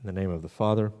In the name of the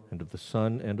Father, and of the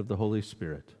Son, and of the Holy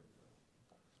Spirit.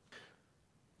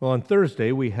 Well, on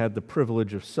Thursday, we had the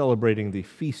privilege of celebrating the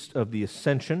Feast of the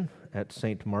Ascension at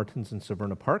St. Martin's in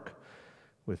Severna Park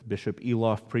with Bishop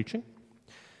Eloff preaching.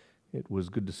 It was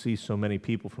good to see so many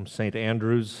people from St.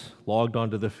 Andrews logged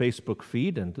onto the Facebook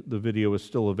feed, and the video is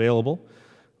still available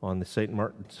on the St.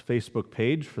 Martin's Facebook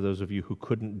page for those of you who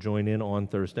couldn't join in on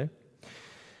Thursday.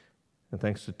 And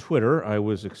thanks to Twitter, I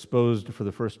was exposed for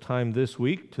the first time this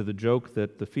week to the joke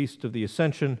that the Feast of the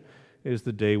Ascension is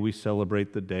the day we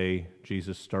celebrate the day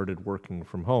Jesus started working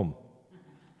from home.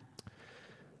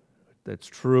 That's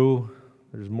true.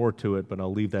 There's more to it, but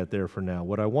I'll leave that there for now.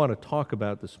 What I want to talk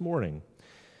about this morning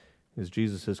is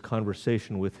Jesus'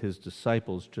 conversation with his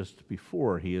disciples just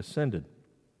before he ascended.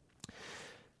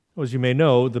 As you may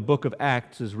know, the book of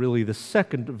Acts is really the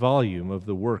second volume of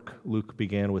the work Luke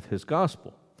began with his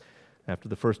gospel. After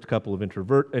the first couple of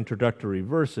introductory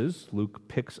verses, Luke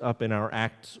picks up in our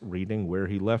Acts reading where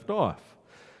he left off,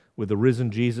 with the risen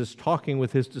Jesus talking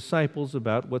with his disciples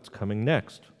about what's coming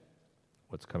next.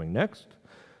 What's coming next?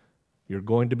 You're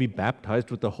going to be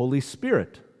baptized with the Holy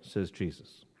Spirit, says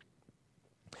Jesus.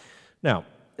 Now,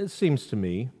 it seems to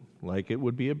me like it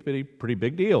would be a pretty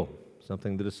big deal,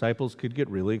 something the disciples could get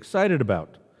really excited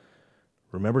about.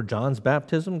 Remember John's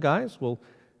baptism, guys? Well,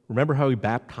 remember how he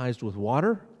baptized with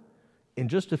water? In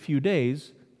just a few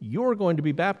days, you're going to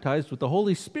be baptized with the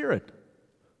Holy Spirit.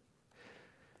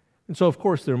 And so, of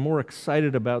course, they're more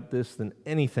excited about this than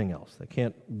anything else. They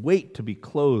can't wait to be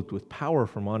clothed with power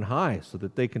from on high so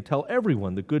that they can tell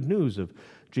everyone the good news of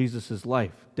Jesus'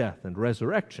 life, death, and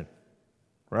resurrection.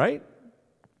 Right?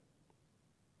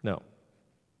 No.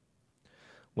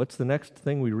 What's the next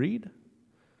thing we read?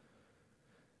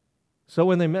 So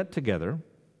when they met together,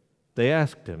 they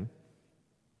asked him,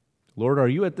 Lord, are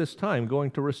you at this time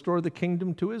going to restore the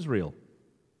kingdom to Israel?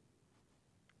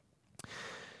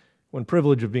 One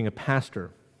privilege of being a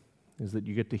pastor is that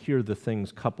you get to hear the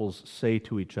things couples say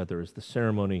to each other as the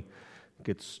ceremony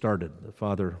gets started. The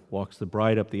father walks the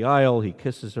bride up the aisle, he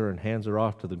kisses her and hands her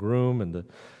off to the groom, and the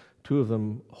two of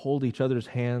them hold each other's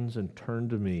hands and turn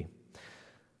to me.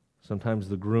 Sometimes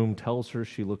the groom tells her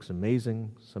she looks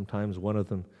amazing. Sometimes one of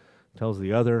them tells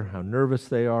the other how nervous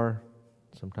they are.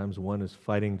 Sometimes one is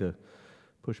fighting to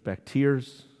push back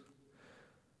tears.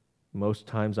 Most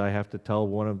times I have to tell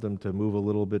one of them to move a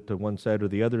little bit to one side or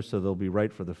the other so they'll be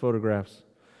right for the photographs.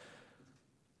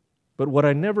 But what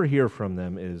I never hear from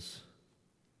them is,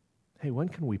 hey, when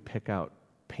can we pick out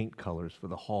paint colors for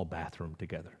the hall bathroom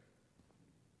together?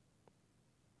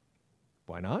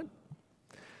 Why not?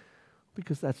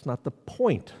 Because that's not the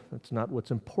point. That's not what's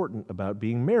important about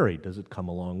being married. Does it come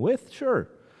along with? Sure.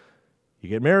 You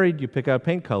get married, you pick out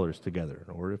paint colors together.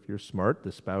 Or if you're smart,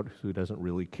 the spouse who doesn't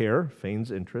really care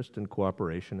feigns interest and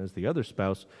cooperation as the other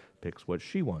spouse picks what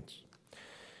she wants.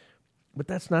 But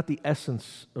that's not the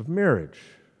essence of marriage.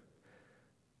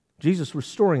 Jesus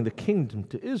restoring the kingdom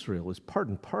to Israel is part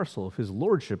and parcel of his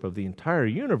lordship of the entire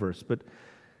universe, but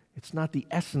it's not the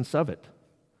essence of it.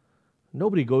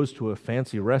 Nobody goes to a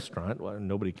fancy restaurant, well,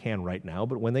 nobody can right now,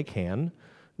 but when they can,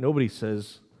 nobody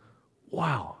says,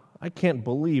 wow, I can't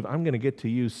believe I'm going to get to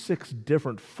use 6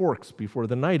 different forks before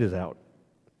the night is out.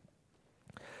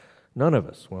 None of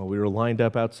us. Well, we were lined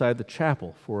up outside the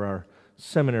chapel for our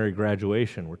seminary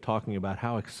graduation. We're talking about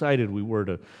how excited we were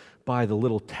to buy the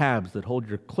little tabs that hold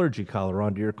your clergy collar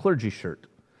onto your clergy shirt.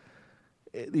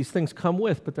 These things come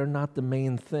with, but they're not the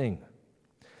main thing.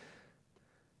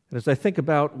 And as I think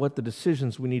about what the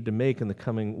decisions we need to make in the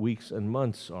coming weeks and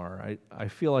months are, I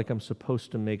feel like I'm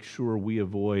supposed to make sure we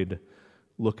avoid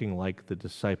looking like the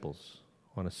disciples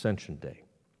on Ascension Day.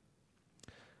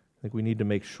 I think we need to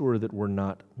make sure that we're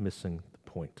not missing the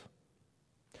point.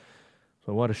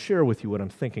 So I want to share with you what I'm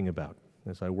thinking about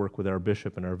as I work with our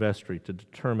bishop and our vestry to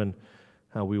determine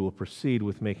how we will proceed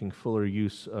with making fuller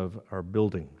use of our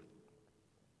building.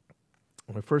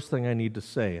 And the first thing I need to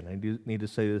say, and I need to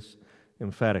say this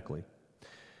emphatically,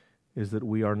 is that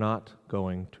we are not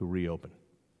going to reopen.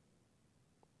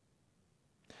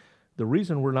 The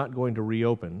reason we're not going to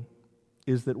reopen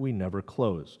is that we never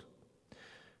closed.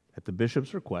 At the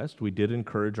bishop's request, we did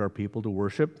encourage our people to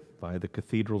worship via the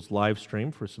cathedral's live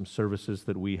stream for some services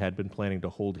that we had been planning to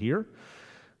hold here.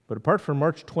 But apart from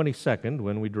March 22nd,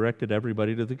 when we directed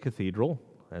everybody to the cathedral,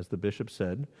 as the bishop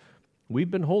said,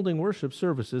 we've been holding worship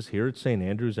services here at St.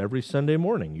 Andrews every Sunday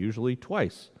morning, usually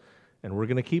twice, and we're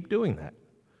going to keep doing that.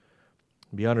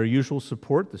 Beyond our usual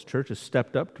support, this church has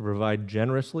stepped up to provide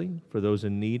generously for those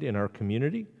in need in our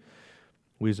community.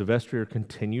 We as a vestry are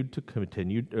committed to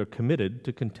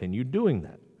continue doing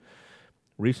that.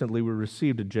 Recently, we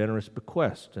received a generous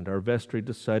bequest, and our vestry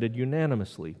decided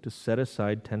unanimously to set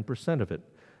aside 10% of it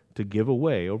to give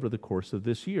away over the course of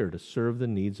this year to serve the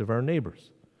needs of our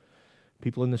neighbors.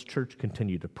 People in this church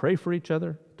continue to pray for each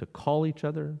other, to call each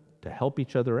other, to help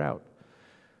each other out.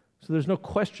 So there's no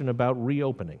question about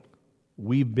reopening.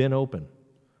 We've been open.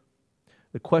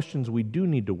 The questions we do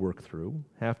need to work through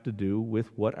have to do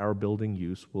with what our building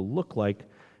use will look like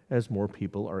as more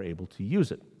people are able to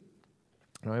use it.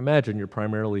 Now, I imagine you're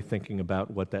primarily thinking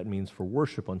about what that means for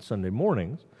worship on Sunday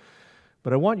mornings,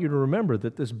 but I want you to remember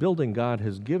that this building God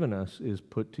has given us is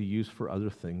put to use for other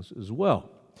things as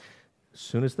well. As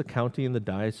soon as the county and the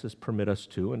diocese permit us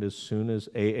to, and as soon as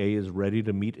AA is ready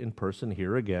to meet in person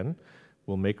here again,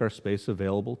 we'll make our space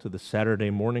available to the Saturday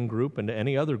morning group and to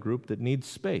any other group that needs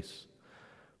space.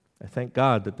 I thank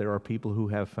God that there are people who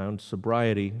have found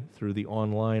sobriety through the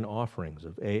online offerings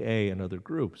of AA and other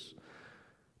groups.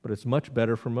 But it's much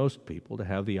better for most people to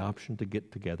have the option to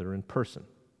get together in person.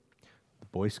 The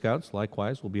Boy Scouts,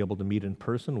 likewise, will be able to meet in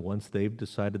person once they've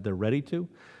decided they're ready to.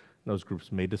 Those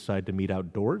groups may decide to meet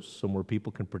outdoors so more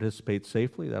people can participate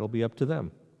safely. That'll be up to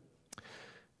them.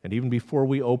 And even before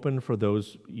we open for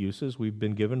those uses, we've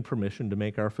been given permission to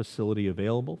make our facility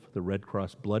available for the Red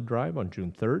Cross Blood Drive on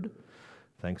June 3rd.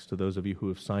 Thanks to those of you who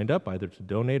have signed up either to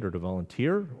donate or to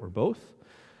volunteer or both.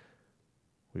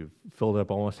 We've filled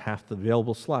up almost half the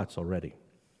available slots already.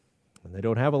 And they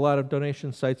don't have a lot of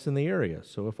donation sites in the area,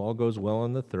 so if all goes well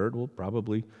on the 3rd, we'll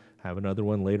probably have another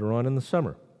one later on in the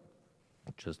summer.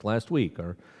 Just last week,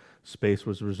 our space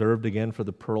was reserved again for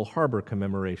the Pearl Harbor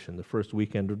commemoration, the first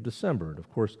weekend of December. And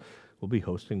of course, we'll be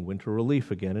hosting Winter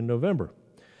Relief again in November.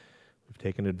 We've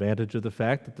taken advantage of the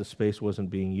fact that the space wasn't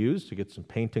being used to get some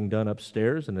painting done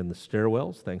upstairs and in the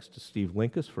stairwells, thanks to Steve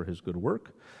Linkus for his good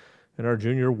work. And our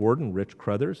junior warden, Rich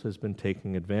Crothers, has been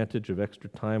taking advantage of extra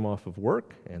time off of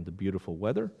work and the beautiful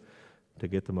weather to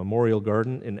get the memorial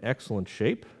garden in excellent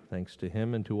shape, thanks to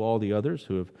him and to all the others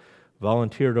who have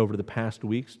volunteered over the past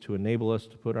weeks to enable us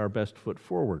to put our best foot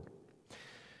forward.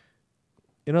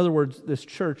 In other words, this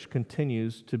church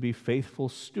continues to be faithful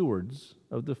stewards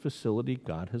of the facility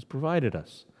God has provided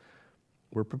us.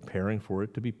 We're preparing for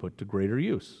it to be put to greater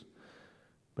use.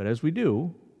 But as we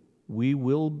do, we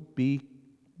will be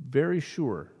very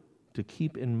sure to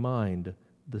keep in mind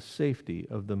the safety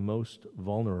of the most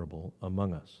vulnerable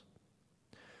among us.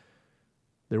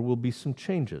 There will be some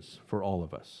changes for all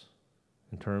of us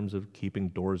in terms of keeping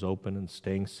doors open and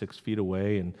staying 6 feet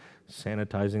away and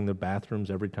sanitizing the bathrooms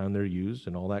every time they're used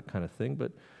and all that kind of thing,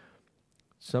 but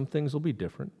some things will be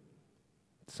different.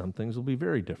 Some things will be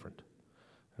very different.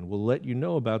 And we'll let you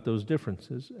know about those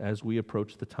differences as we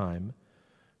approach the time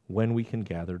when we can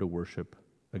gather to worship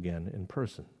again in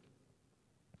person.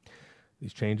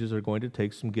 These changes are going to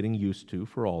take some getting used to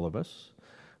for all of us,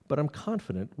 but I'm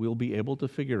confident we'll be able to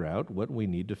figure out what we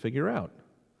need to figure out.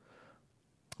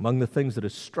 Among the things that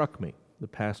has struck me the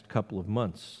past couple of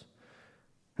months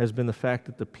has been the fact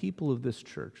that the people of this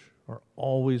church are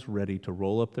always ready to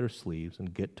roll up their sleeves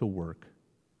and get to work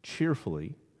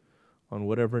cheerfully on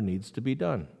whatever needs to be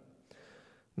done.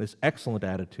 This excellent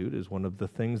attitude is one of the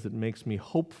things that makes me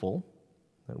hopeful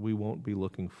that we won't be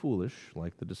looking foolish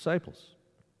like the disciples.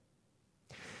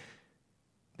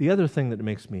 The other thing that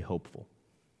makes me hopeful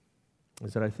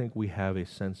is that I think we have a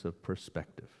sense of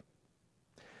perspective.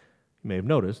 You may have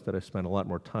noticed that I spent a lot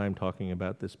more time talking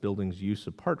about this building's use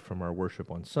apart from our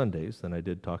worship on Sundays than I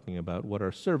did talking about what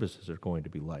our services are going to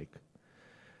be like.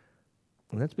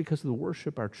 And that's because the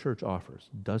worship our church offers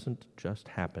doesn't just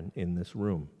happen in this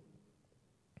room.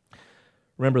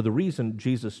 Remember, the reason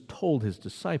Jesus told his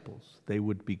disciples they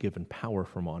would be given power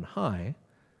from on high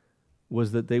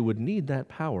was that they would need that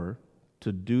power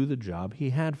to do the job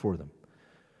he had for them.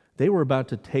 They were about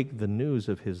to take the news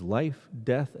of his life,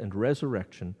 death, and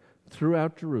resurrection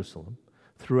throughout Jerusalem,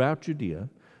 throughout Judea,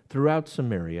 throughout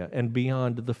Samaria, and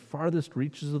beyond the farthest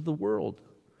reaches of the world.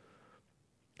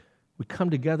 We come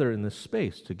together in this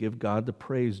space to give God the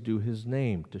praise due his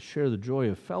name, to share the joy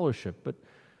of fellowship, but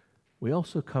we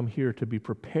also come here to be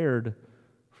prepared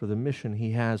for the mission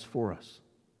he has for us.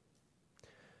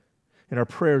 In our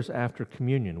prayers after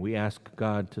communion, we ask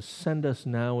God to send us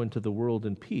now into the world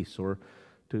in peace, or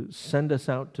to send us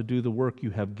out to do the work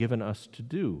you have given us to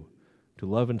do, to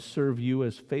love and serve you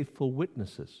as faithful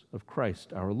witnesses of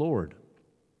Christ our Lord.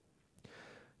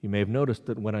 You may have noticed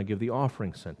that when I give the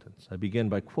offering sentence, I begin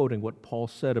by quoting what Paul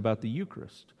said about the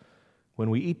Eucharist. When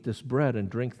we eat this bread and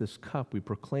drink this cup, we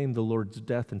proclaim the Lord's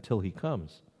death until he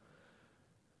comes.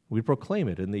 We proclaim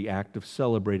it in the act of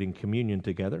celebrating communion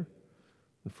together.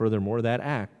 And furthermore, that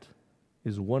act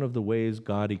is one of the ways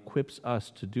God equips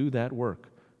us to do that work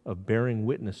of bearing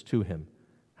witness to him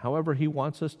however he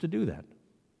wants us to do that.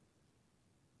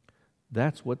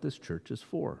 That's what this church is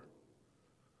for.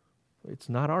 It's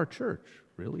not our church,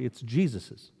 really. It's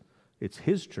Jesus's. It's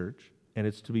his church, and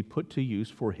it's to be put to use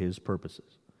for his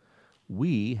purposes.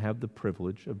 We have the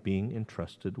privilege of being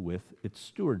entrusted with its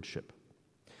stewardship.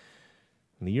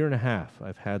 In the year and a half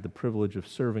I've had the privilege of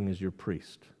serving as your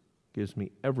priest, it gives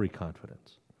me every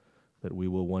confidence that we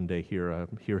will one day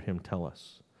hear him tell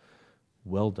us,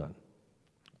 "Well done,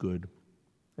 good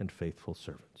and faithful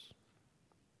servants."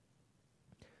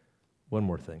 One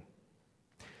more thing.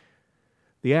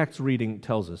 The Acts reading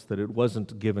tells us that it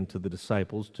wasn't given to the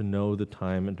disciples to know the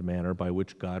time and manner by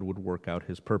which God would work out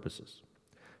his purposes.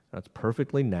 That's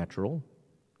perfectly natural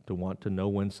to want to know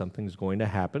when something's going to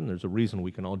happen. There's a reason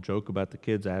we can all joke about the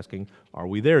kids asking, "Are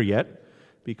we there yet?"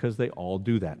 Because they all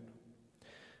do that.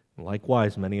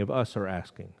 Likewise, many of us are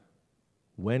asking,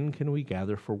 when can we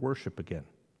gather for worship again?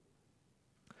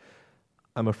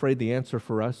 I'm afraid the answer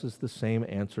for us is the same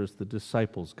answer as the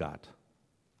disciples got.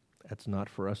 That's not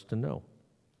for us to know.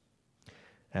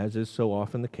 As is so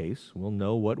often the case, we'll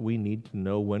know what we need to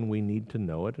know when we need to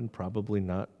know it, and probably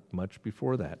not much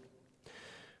before that.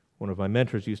 One of my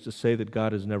mentors used to say that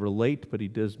God is never late, but he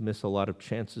does miss a lot of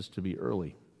chances to be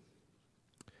early.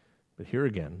 But here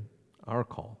again, our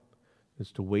call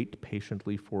is to wait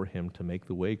patiently for him to make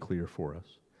the way clear for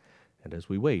us, and as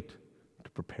we wait,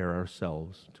 to prepare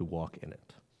ourselves to walk in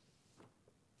it.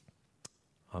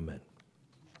 Amen.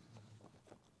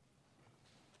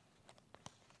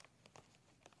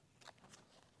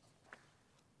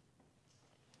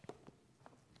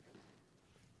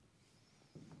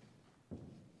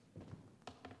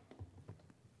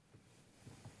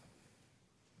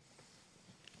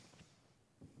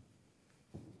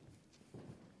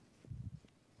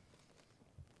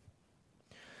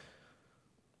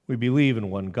 We believe in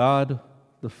one God,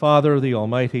 the Father, the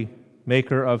Almighty,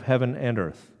 maker of heaven and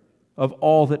earth, of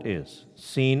all that is,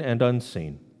 seen and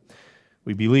unseen.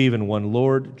 We believe in one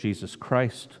Lord, Jesus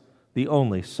Christ, the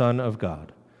only Son of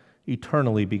God,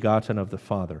 eternally begotten of the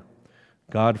Father,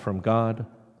 God from God,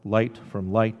 light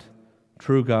from light,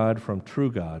 true God from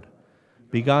true God,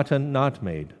 begotten, not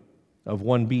made, of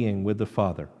one being with the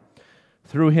Father.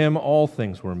 Through him all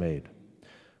things were made.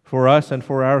 For us and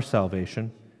for our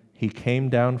salvation, he came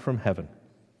down from heaven.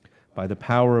 By the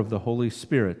power of the Holy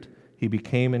Spirit, he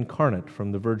became incarnate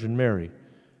from the Virgin Mary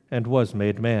and was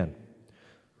made man.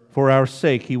 For our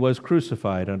sake he was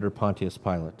crucified under Pontius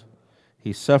Pilate.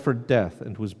 He suffered death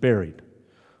and was buried.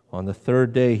 On the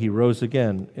third day he rose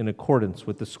again in accordance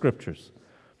with the Scriptures.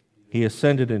 He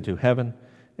ascended into heaven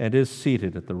and is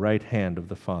seated at the right hand of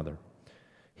the Father.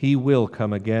 He will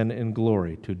come again in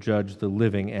glory to judge the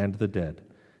living and the dead,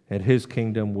 and his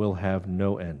kingdom will have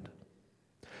no end.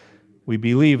 We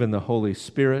believe in the Holy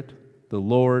Spirit, the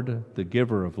Lord, the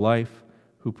giver of life,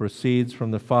 who proceeds from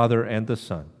the Father and the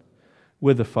Son.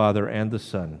 With the Father and the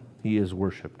Son, he is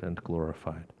worshipped and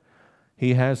glorified.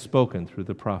 He has spoken through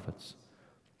the prophets.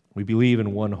 We believe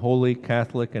in one holy,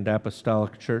 Catholic, and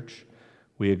apostolic church.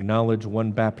 We acknowledge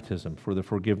one baptism for the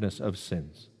forgiveness of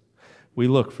sins. We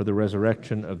look for the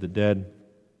resurrection of the dead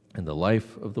and the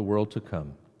life of the world to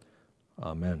come.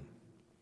 Amen.